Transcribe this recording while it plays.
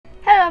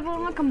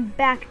everyone, welcome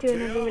back to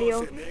another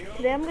video.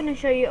 Today I'm going to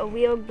show you a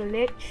real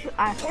glitch.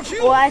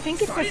 Well, I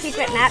think it's a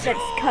secret map that's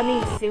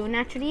coming soon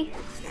actually,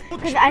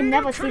 because I've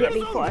never seen it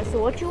before. So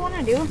what you want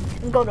to do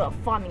is go to a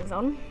farming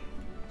zone.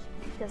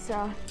 Just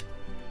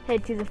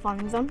head to the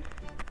farming zone.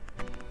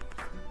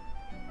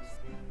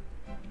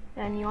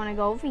 Then you want to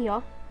go over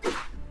here,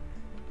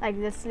 like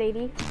this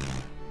lady.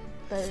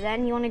 But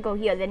then you want to go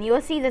here. Then you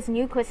will see this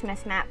new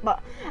Christmas map.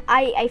 But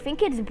I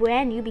think it's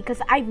brand new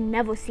because I've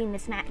never seen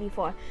this map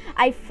before.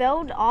 I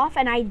fell off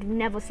and I'd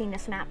never seen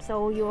this map.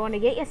 So you want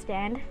to get your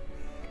stand.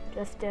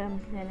 Just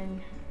and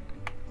then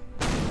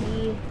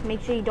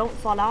make sure you don't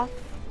fall off.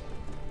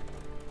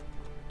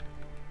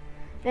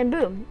 Then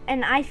boom.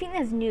 And I think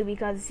that's new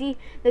because see,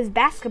 there's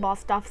basketball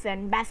stuff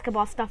and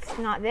basketball stuff's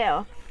not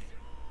there.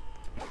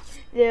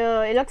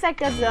 It looks like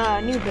there's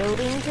new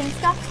buildings and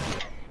stuff.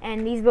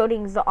 And these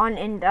buildings aren't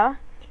in there.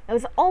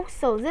 There's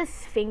also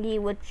this thingy,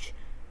 which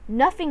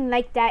nothing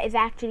like that is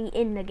actually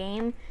in the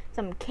game.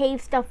 Some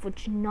cave stuff,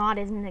 which not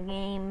is in the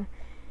game.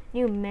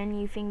 New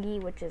menu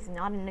thingy, which is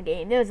not in the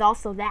game. There's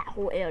also that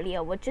whole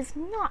area, which is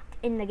not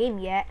in the game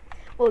yet.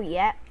 Well,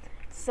 yet.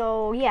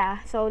 So yeah.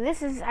 So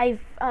this is I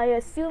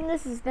assume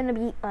this is gonna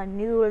be a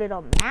new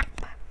little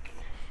map.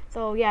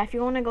 So yeah, if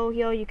you wanna go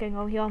here, you can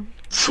go here.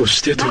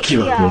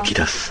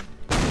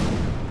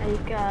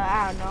 Like,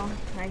 I don't know,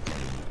 like.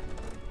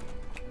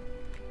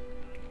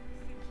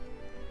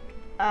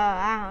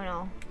 I don't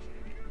know.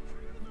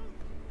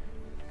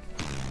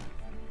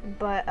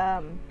 But,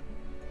 I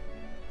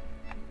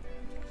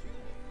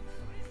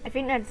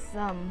think that's,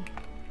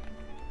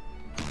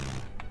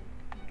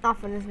 not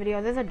for this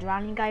video. There's a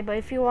drowning guy, but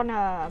if you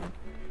wanna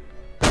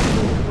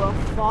go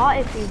far,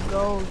 if you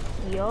go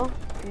here,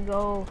 if you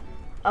go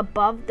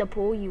above the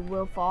pool, you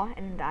will fall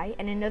and die.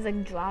 And then there's a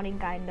drowning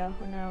guy in there.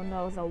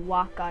 No, it's a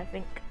walker, I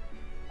think.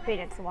 I think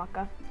it's a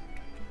walker.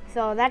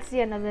 So that's the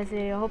end of this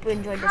video. Hope you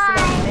enjoyed this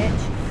little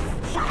bitch.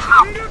 Hi.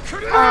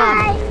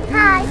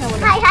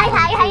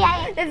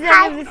 This is the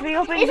end of this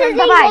video.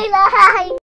 Bye bye.